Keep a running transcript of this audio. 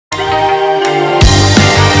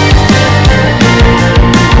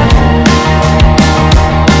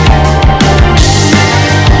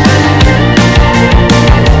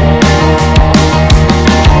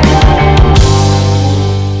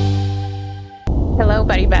Hello,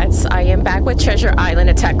 Buddy Bats. I am back with Treasure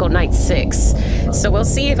Island Attack on Night 6. So we'll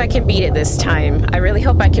see if I can beat it this time. I really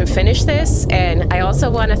hope I can finish this, and I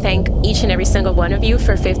also want to thank each and every single one of you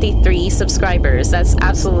for 53 subscribers. That's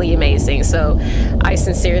absolutely amazing. So I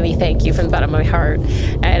sincerely thank you from the bottom of my heart.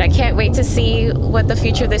 And I can't wait to see what the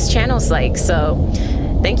future of this channel is like. So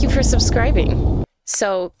thank you for subscribing.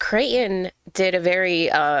 So Creighton did a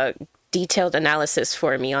very detailed analysis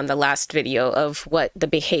for me on the last video of what the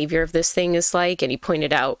behavior of this thing is like, and he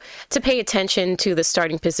pointed out to pay attention to the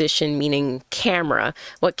starting position, meaning camera,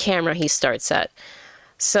 what camera he starts at.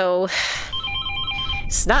 So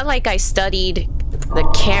it's not like I studied the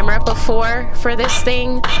camera before for this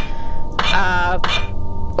thing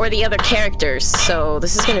or the other characters, so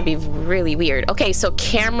this is going to be really weird. Okay, so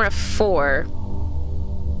camera 4,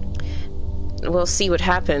 we'll see what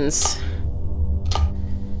happens.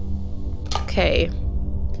 Okay,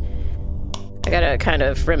 I gotta kind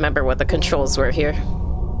of remember what the controls were here.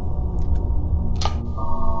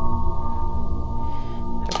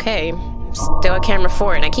 Okay, still a camera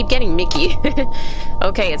 4, and I keep getting Mickey.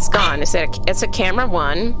 Okay, it's gone. It's a camera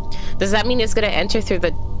 1. Does that mean it's gonna enter through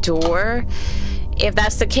the door? If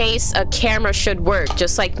that's the case, a camera should work,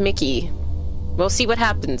 just like Mickey. We'll see what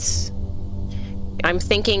happens. I'm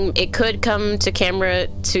thinking it could come to camera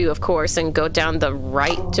 2, of course, and go down the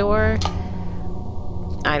right door.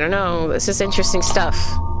 I don't know. This is interesting stuff.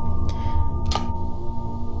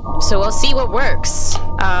 So we'll see what works.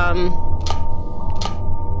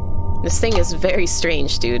 This thing is very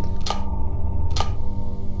strange, dude.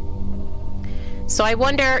 So I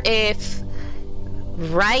wonder if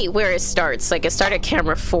right where it starts, like it started at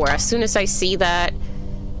camera 4, as soon as I see that,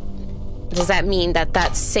 does that mean that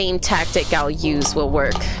that same tactic I'll use will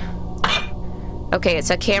work? Okay,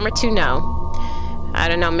 it's at camera 2 now. I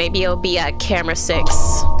don't know, maybe it'll be at camera 6.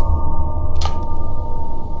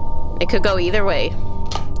 It could go either way.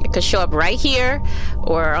 It could show up right here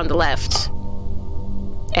or on the left.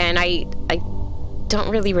 And I don't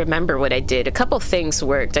really remember what I did. A couple things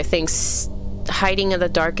worked. I think hiding in the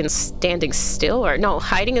dark and standing still, or no,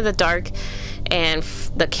 hiding in the dark and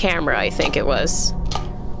the camera, I think it was.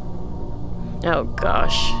 Oh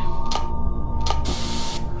gosh.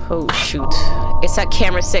 Oh shoot. It's at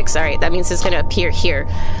camera 6. Alright, that means it's gonna appear here.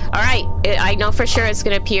 Alright, I know for sure it's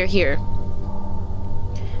gonna appear here.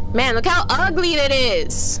 Man, look how ugly that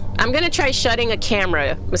is! I'm gonna try shutting a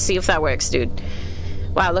camera. Let's see if that works, dude.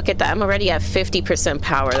 Wow, look at that. I'm already at 50%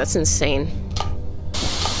 power. That's insane.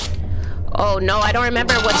 Oh no, I don't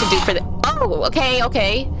remember what to do for the— oh, okay,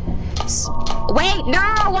 okay. Wait, no!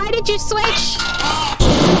 Why did you switch?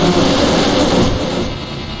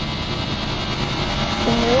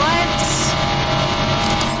 What?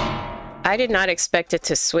 I did not expect it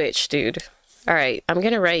to switch, dude. Alright, I'm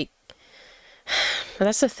gonna write... Well,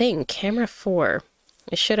 that's the thing. Camera 4.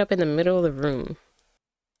 It showed up in the middle of the room.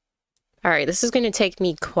 Alright, this is gonna take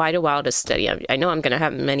me quite a while to study. I know I'm gonna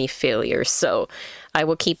have many failures, so I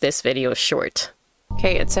will keep this video short.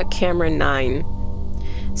 Okay, it's at camera 9.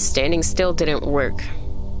 Standing still didn't work.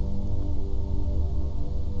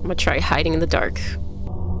 I'm gonna try hiding in the dark.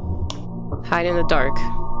 Hide in the dark.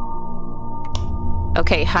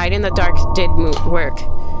 Okay, hide in the dark did work.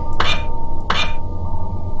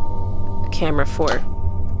 Camera 4.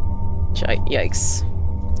 Yikes.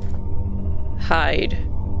 Hide.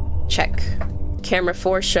 Check. Camera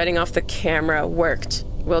 4 shutting off the camera worked.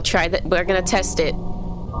 We'll try that. We're gonna test it.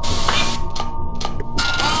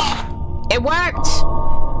 It worked!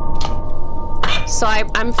 So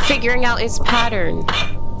I'm figuring out its pattern.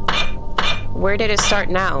 Where did it start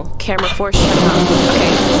now? Camera 4 shut off.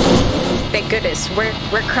 Okay. Thank goodness. We're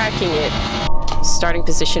cracking it. Starting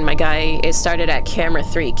position, my guy. It started at camera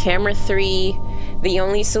 3. Camera 3, the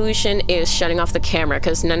only solution is shutting off the camera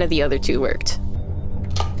because none of the other two worked.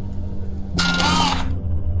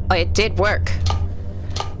 Oh, it did work.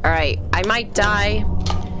 Alright, I might die,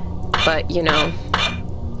 but you know,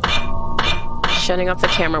 shutting off the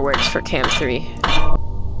camera works for cam 3.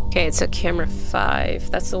 Okay, it's a camera 5.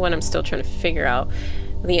 That's the one I'm still trying to figure out.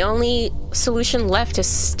 The only solution left is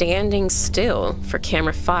standing still for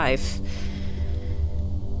camera 5.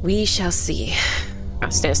 We shall see. Oh,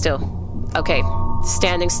 stand still. Okay,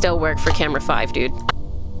 standing still worked for camera 5, dude.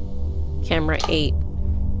 Camera 8.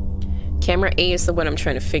 Camera 8 is the one I'm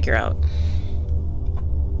trying to figure out.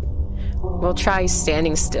 We'll try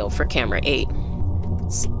standing still for camera 8.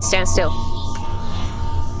 Stand still.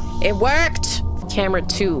 It worked! Camera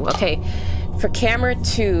 2. Okay, for camera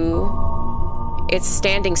 2, it's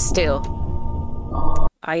standing still.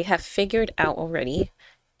 I have figured out already.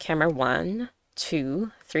 Camera 1,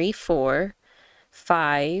 2, 3, 4,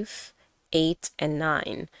 5, 8, and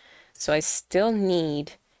 9. So I still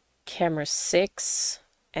need camera 6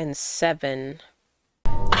 and 7.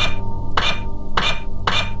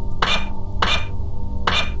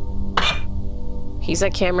 He's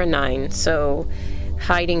at camera 9, so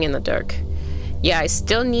hiding in the dark. Yeah, I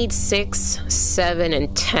still need 6, 7,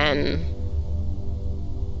 and 10.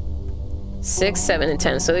 6, 7, and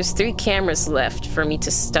 10. So there's 3 cameras left for me to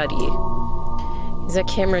study. He's at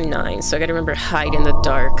camera 9, so I gotta remember hide in the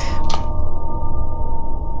dark.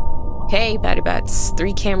 Okay, Batty Bats.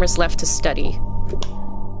 3 cameras left to study.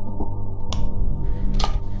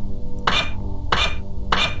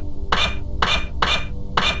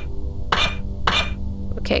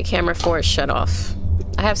 Okay, camera 4 is shut off.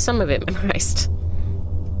 I have some of it memorized.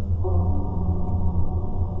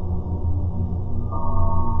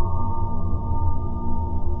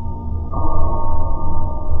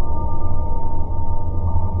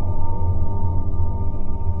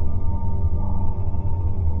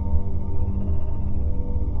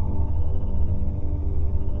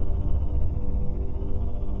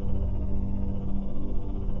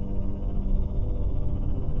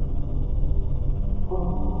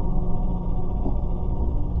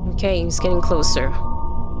 Okay, he's getting closer.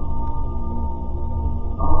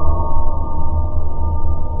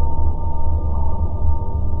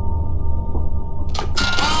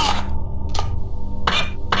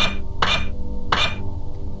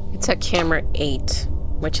 It's at camera 8,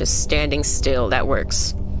 which is standing still. That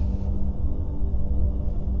works.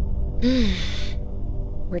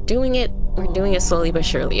 We're doing it slowly but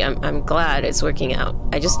surely. I'm glad it's working out.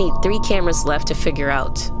 I just need 3 cameras left to figure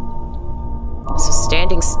out. So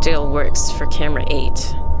standing still works for camera 8.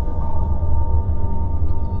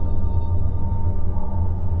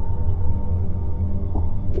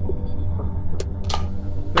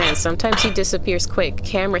 Man, sometimes he disappears quick.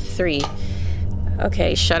 Camera 3.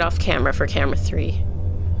 Okay, shut off camera for camera 3.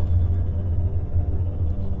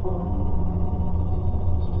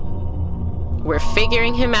 We're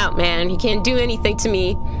figuring him out, man. He can't do anything to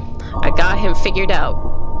me. I got him figured out.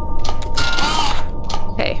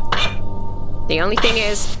 Okay. The only thing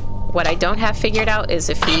is, what I don't have figured out is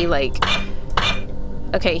if he, like...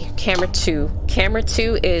 Okay, camera 2. Camera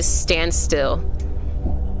 2 is stand still.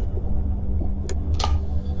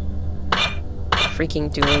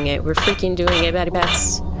 Freaking doing it. We're freaking doing it, Batty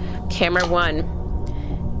Bats. Camera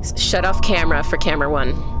 1. Shut off camera for camera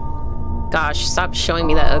 1. Gosh, stop showing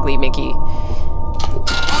me that ugly Mickey.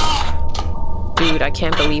 Dude, I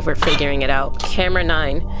can't believe we're figuring it out. Camera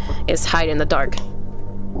 9 is hide in the dark.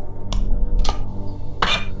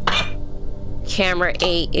 Camera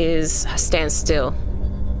 8 is stand still.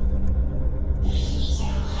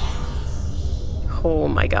 Oh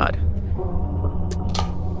my god.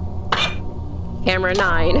 Camera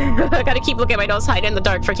 9. I gotta keep looking at my nose. Hide in the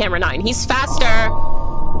dark for camera 9. He's faster!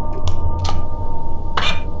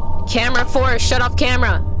 Camera 4, shut off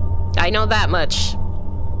camera. I know that much.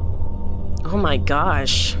 Oh my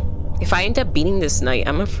gosh. If I end up beating this night,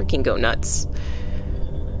 I'm gonna freaking go nuts.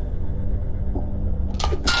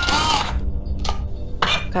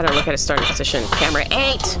 Gotta look at his starting position. Camera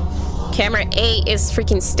 8! Camera 8 is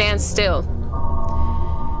freaking stand still.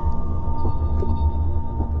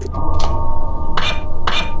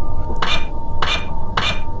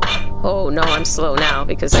 Oh no, I'm slow now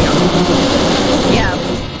because I don't... Yeah,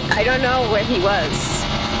 I don't know where he was.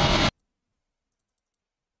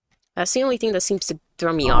 That's the only thing that seems to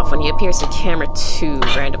throw me off when he appears at camera 2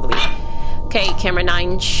 randomly. Okay, camera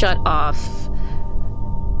 9 shut off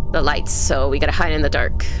the lights, so we gotta hide in the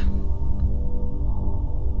dark.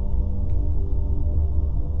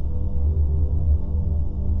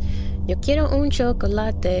 Yo quiero un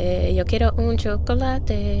chocolate, yo quiero un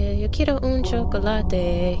chocolate, yo quiero un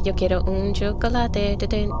chocolate, yo quiero un chocolate.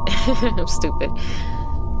 I'm stupid.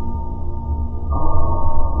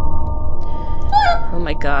 Oh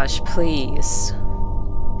my gosh, please.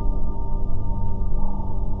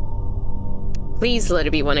 Please let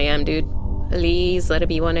it be 1 AM, dude. Please let it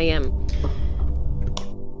be 1 AM.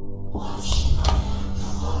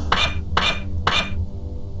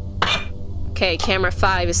 Okay, camera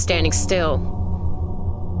 5 is standing still.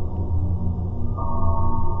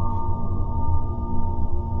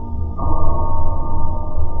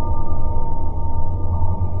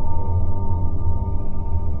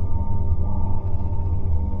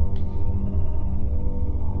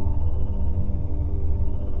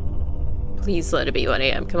 Please let it be 1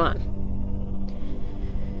 AM, come on.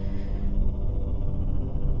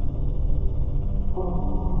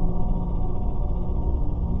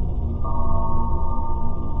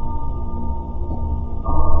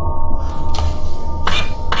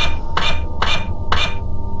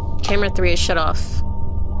 Camera 3 is shut off.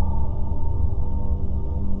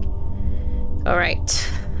 All right.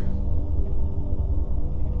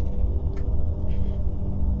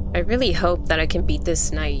 I really hope that I can beat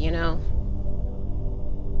this night, you know?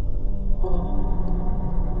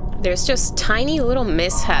 There's just tiny little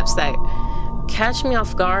mishaps that catch me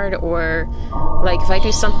off guard, or like if I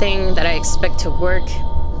do something that I expect to work,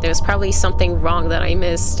 there's probably something wrong that I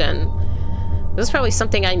missed, and there's probably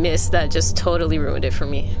something I missed that just totally ruined it for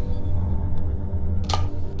me.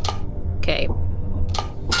 Okay.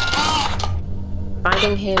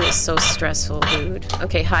 Finding him is so stressful, dude.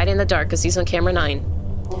 Okay, hide in the dark because he's on camera 9.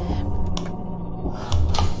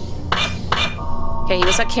 Okay, he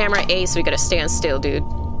was at camera 8, so we gotta stand still, dude.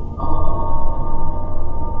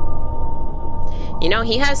 You know,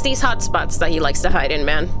 he has these hot spots that he likes to hide in,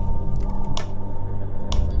 man.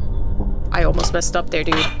 I almost messed up there,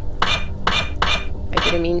 dude. I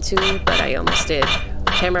didn't mean to, but I almost did.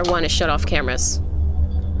 Camera 1 is shut off cameras.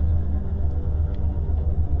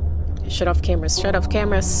 Shut off cameras, shut off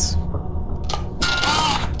cameras.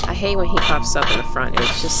 I hate when he pops up in the front.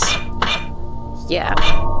 It's just... yeah.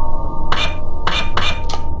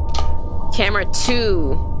 Camera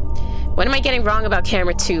 2. What am I getting wrong about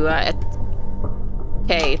camera 2?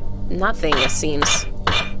 Okay, nothing, it seems.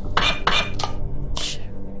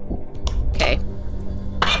 Okay.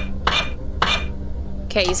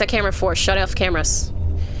 Okay, he's at camera 4. Shut off cameras.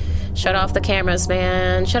 Shut off the cameras,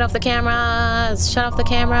 man. Shut off the cameras. Shut off the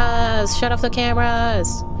cameras. Shut off the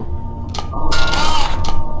cameras.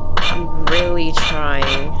 I'm really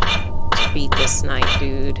trying to beat this night,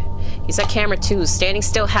 dude. He's at camera 2. Standing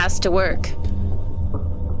still has to work.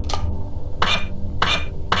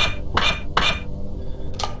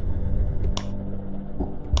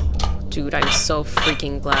 Dude, I'm so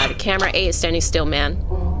freaking glad. Camera 8 is standing still, man.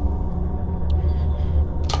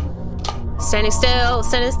 Standing still,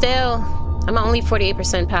 standing still. I'm only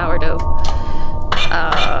 48% power, though.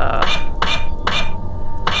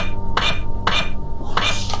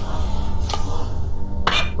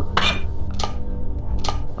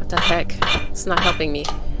 What the heck? It's not helping me.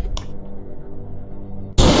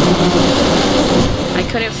 I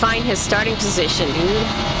couldn't find his starting position, dude.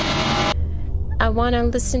 I wanna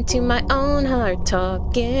listen to my own heart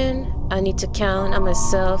talking. I need to count on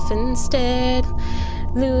myself instead.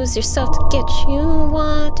 Lose yourself to get you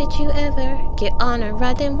want. Did you ever get on a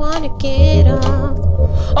ride and wanna get off?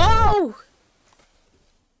 Oh!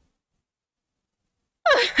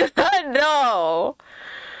 No!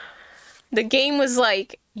 The game was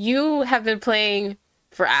like, you have been playing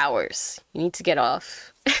for hours. You need to get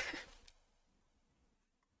off.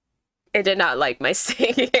 It did not like my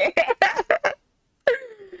singing.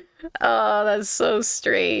 Oh, that's so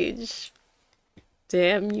strange.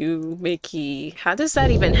 Damn you, Mickey. How does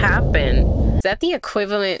that even happen? Is that the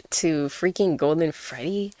equivalent to freaking Golden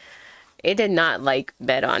Freddy? It did not like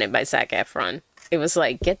Bet on It by Zac Efron. It was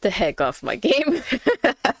like, get the heck off my game.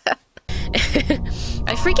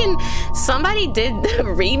 I freaking... somebody did the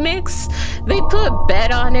remix. They put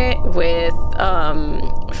Bet on It with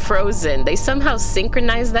Frozen. They somehow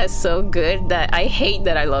synchronized that so good that I hate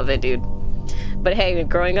that I love it, dude. But hey,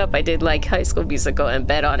 growing up, I did like High School Musical, and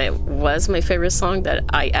Bet on It was my favorite song that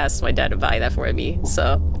I asked my dad to buy that for me.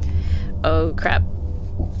 So, oh crap.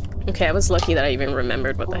 Okay, I was lucky that I even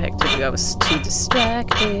remembered what the heck to do. I was too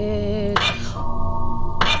distracted.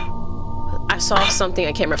 I saw something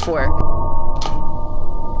on camera 4.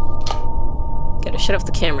 Gotta shut off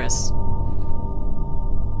the cameras.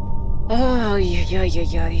 Oh,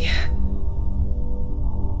 yeah.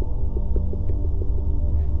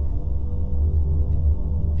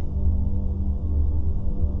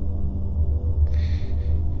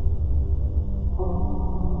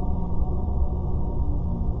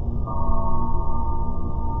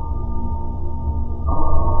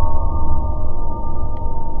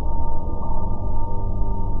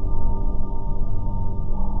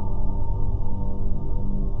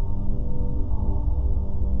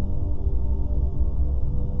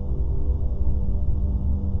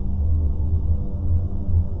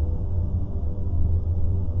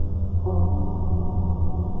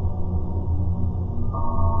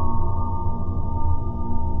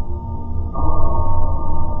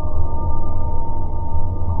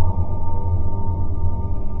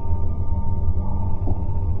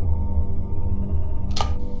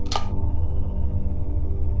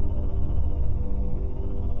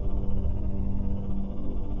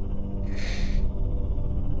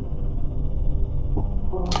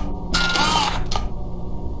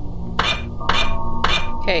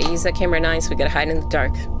 Okay, use that camera 9 so we gotta hide in the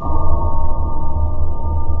dark.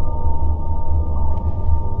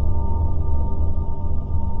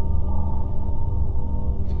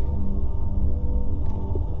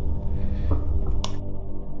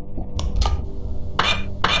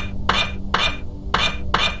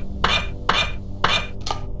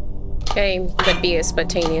 Okay, could be a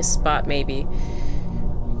spontaneous spot, maybe.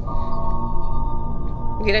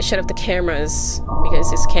 We gotta shut off the cameras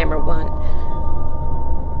because it's camera 1.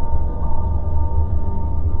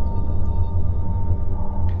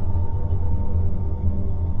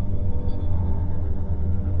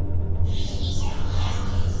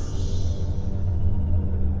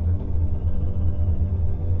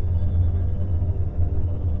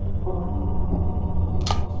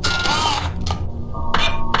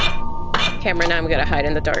 Camera 9, we gotta hide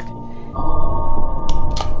in the dark.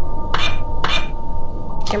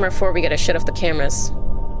 Camera 4, we gotta shut off the cameras.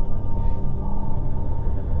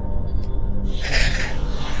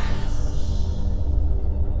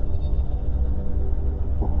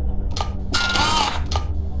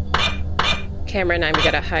 Camera 9, we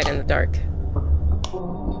gotta hide in the dark.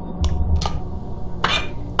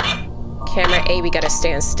 Camera 8, we gotta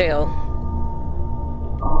stand still.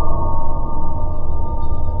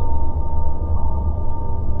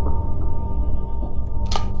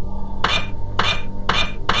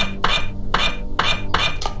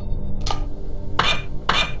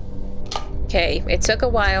 Okay, it took a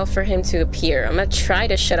while for him to appear. I'm gonna try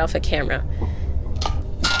to shut off a camera.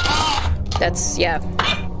 That's, yeah.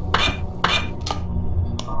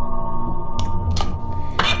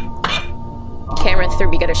 Camera 3,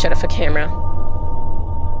 we gotta shut off a camera.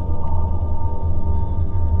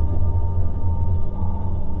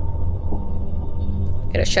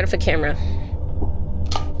 Gotta shut off a camera.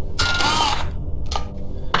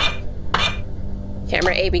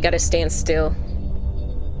 Camera 8, we gotta stand still.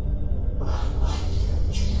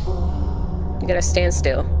 We gotta stand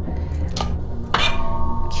still.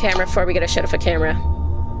 Camera 4, we gotta shut off a camera.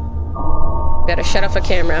 Gotta shut off a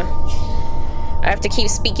camera. I have to keep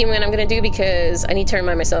speaking when I'm gonna do because I need to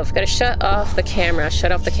remind myself. Gotta shut off the camera.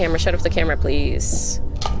 Shut off the camera. Shut off the camera, please.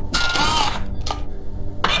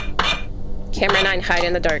 Camera 9, hide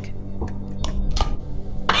in the dark.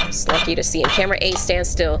 It's lucky to see him. Camera 8, stand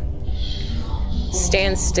still.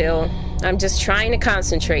 Stand still. I'm just trying to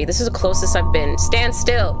concentrate. This is the closest I've been. Stand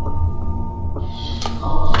still.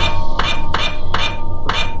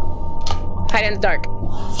 Hide in the dark.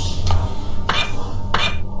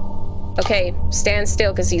 Okay, stand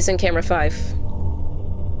still because he's in camera 5.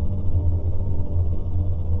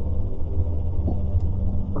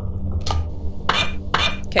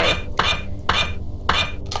 Okay.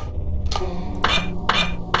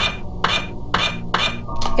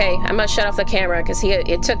 Okay, I'm gonna shut off the camera because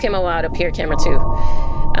it took him a while to appear camera 2.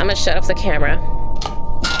 I'm gonna shut off the camera.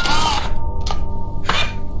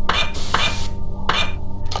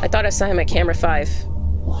 I thought I saw him at camera 5.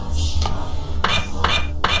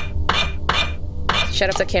 Shut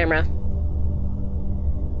off the camera.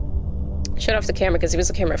 Shut off the camera because he was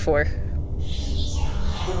at camera 4.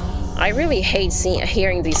 I really hate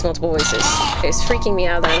hearing these multiple voices. It's freaking me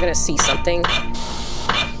out that I'm gonna see something.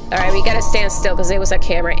 Alright, we gotta stand still because it was at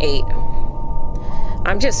camera 8.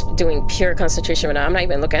 I'm just doing pure concentration right now. I'm not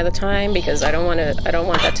even looking at the time because I don't want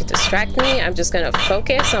that to distract me. I'm just gonna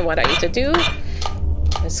focus on what I need to do.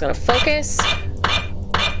 I'm just gonna focus.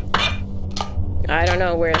 I don't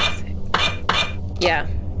know where... Yeah.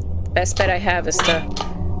 Best bet I have is to...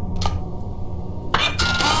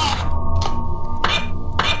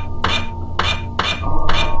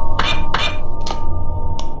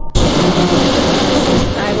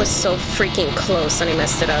 I was so freaking close and I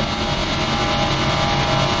messed it up.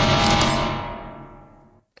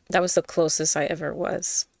 That was the closest I ever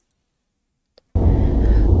was.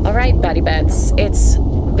 Alright, Batty Bats. It's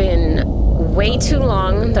been way too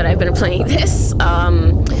long that I've been playing this.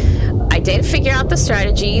 I did figure out the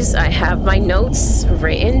strategies. I have my notes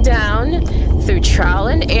written down. Through trial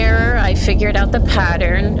and error, I figured out the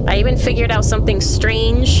pattern. I even figured out something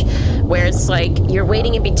strange where it's like you're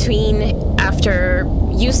waiting in between after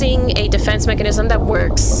using a defense mechanism that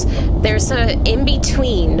works. There's a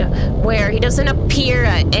in-between where he doesn't appear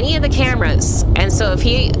at any of the cameras. And so if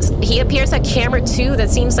he appears at camera 2,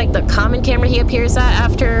 that seems like the common camera he appears at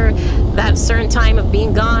after that certain time of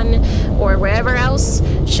being gone or wherever else,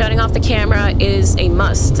 shutting off the camera is a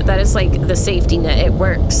must. That is like the safety net. It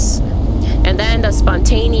works. And then the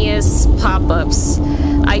spontaneous pop-ups.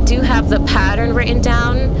 I do have the pattern written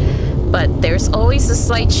down, but there's always a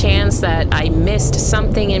slight chance that I missed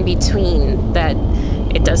something in between, that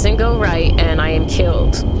it doesn't go right and I am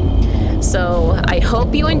killed. So I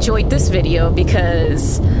hope you enjoyed this video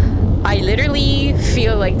because I literally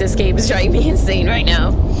feel like this game is driving me insane right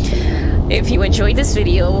now. If you enjoyed this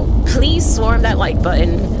video, please swarm that like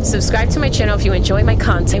button, subscribe to my channel if you enjoy my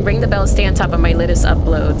content, ring the bell to stay on top of my latest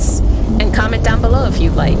uploads, and comment down below if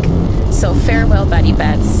you'd like. So farewell, Batty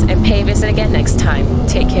Bats, and pay a visit again next time.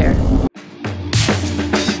 Take care.